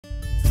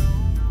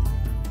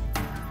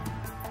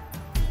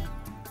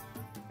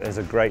There's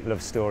a great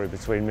love story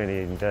between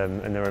Mini and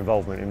their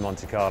involvement in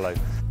Monte Carlo.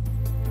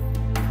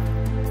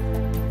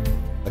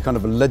 A kind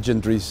of a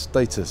legendary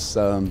status.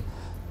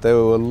 There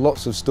were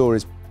lots of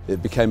stories.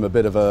 It became a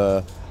bit of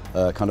a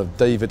kind of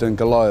David and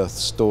Goliath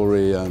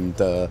story, and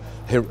a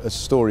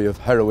story of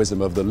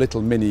heroism of the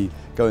little Mini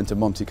going to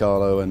Monte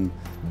Carlo and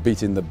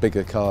beating the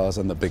bigger cars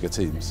and the bigger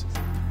teams.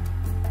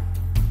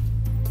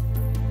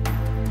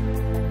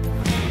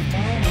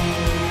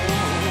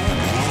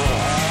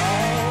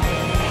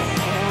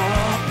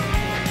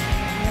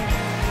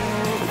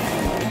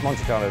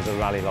 Monte Carlo is a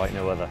rally like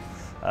no other.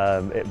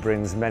 It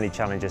brings many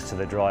challenges to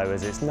the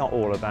drivers. It's not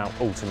all about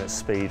ultimate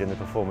speed and the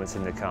performance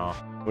in the car.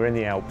 We're in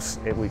the Alps.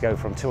 We go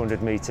from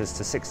 200 metres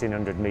to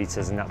 1600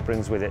 metres, and that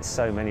brings with it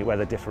so many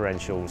weather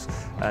differentials,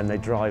 and they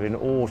drive in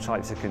all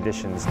types of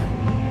conditions.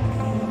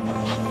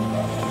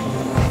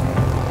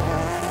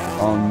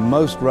 On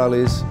most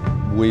rallies,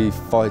 we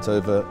fight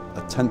over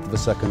 1/10 of a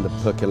second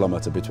per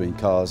kilometre between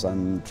cars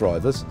and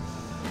drivers.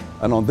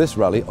 And on this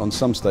rally, on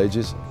some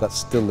stages, that's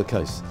still the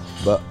case.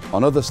 But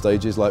on other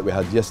stages, like we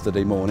had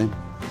yesterday morning,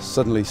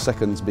 suddenly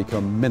seconds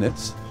become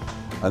minutes,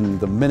 and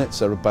the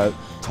minutes are about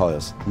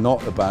tyres,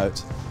 not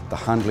about the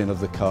handling of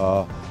the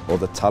car or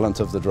the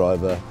talent of the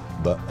driver,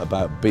 but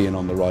about being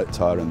on the right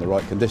tyre in the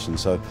right conditions.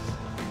 So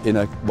in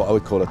what I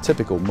would call a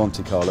typical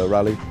Monte Carlo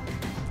rally,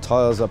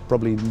 tyres are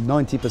probably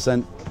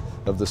 90%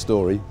 of the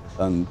story,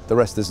 and the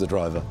rest is the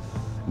driver.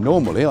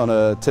 Normally, on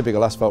a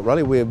typical asphalt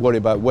rally, we worry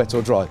about wet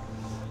or dry.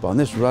 But on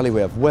this rally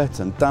we have wet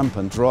and damp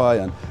and dry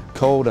and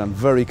cold and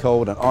very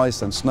cold and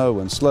ice and snow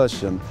and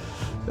slush, and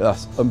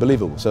that's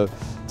unbelievable. So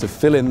to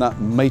fill in that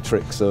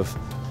matrix of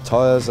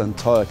tyres and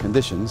tyre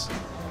conditions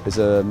is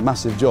a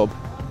massive job,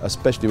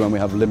 especially when we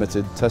have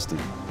limited testing.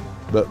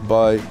 But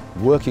by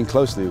working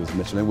closely with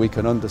Michelin, we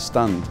can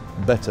understand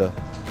better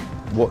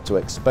what to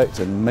expect,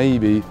 and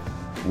maybe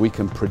we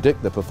can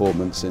predict the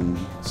performance in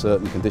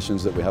certain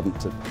conditions that we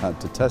haven't had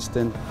to test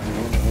in.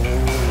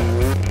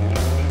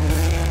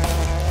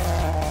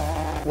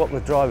 What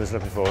the driver's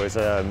looking for is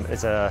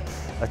a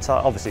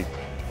tyre, obviously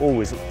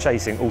always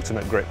chasing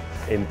ultimate grip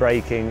in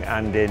braking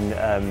and in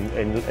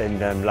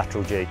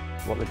lateral G.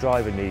 What the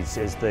driver needs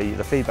is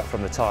the feedback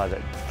from the tyre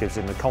that gives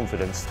him the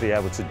confidence to be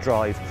able to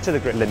drive to the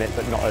grip limit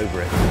but not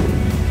over it.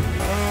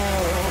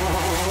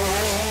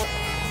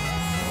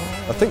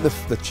 I think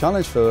the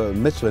challenge for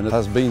Michelin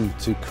has been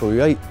to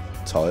create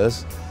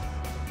tyres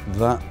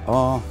that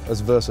are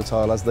as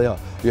versatile as they are.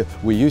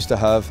 We used to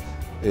have,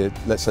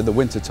 let's say, the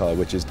winter tyre,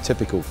 which is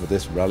typical for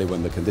this rally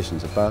when the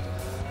conditions are bad.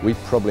 We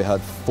probably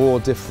had 4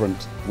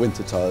 different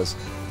winter tyres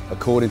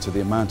according to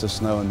the amount of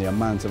snow and the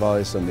amount of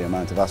ice and the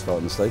amount of asphalt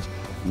on the stage.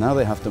 Now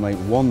they have to make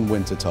one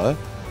winter tyre,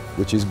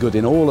 which is good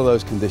in all of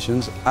those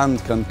conditions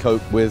and can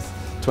cope with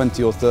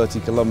 20 or 30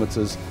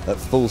 kilometres at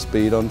full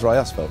speed on dry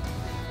asphalt.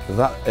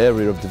 That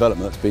area of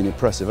development has been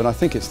impressive, and I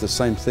think it's the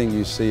same thing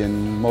you see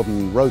in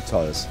modern road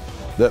tyres,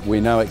 that we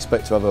now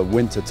expect to have a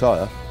winter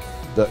tyre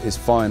that is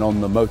fine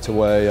on the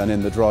motorway and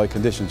in the dry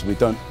conditions. We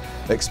don't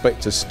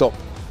expect to stop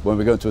when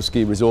we go to a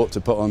ski resort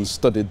to put on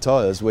studded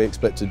tyres. We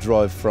expect to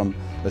drive from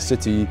a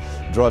city,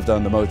 drive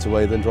down the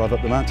motorway, then drive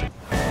up the mountain.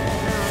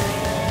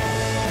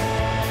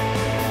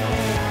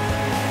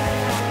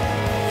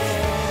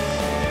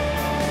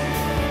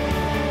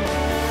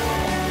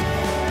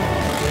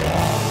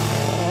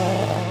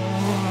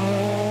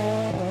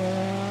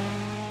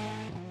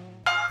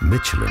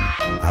 Michelin,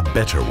 a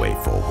better way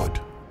forward.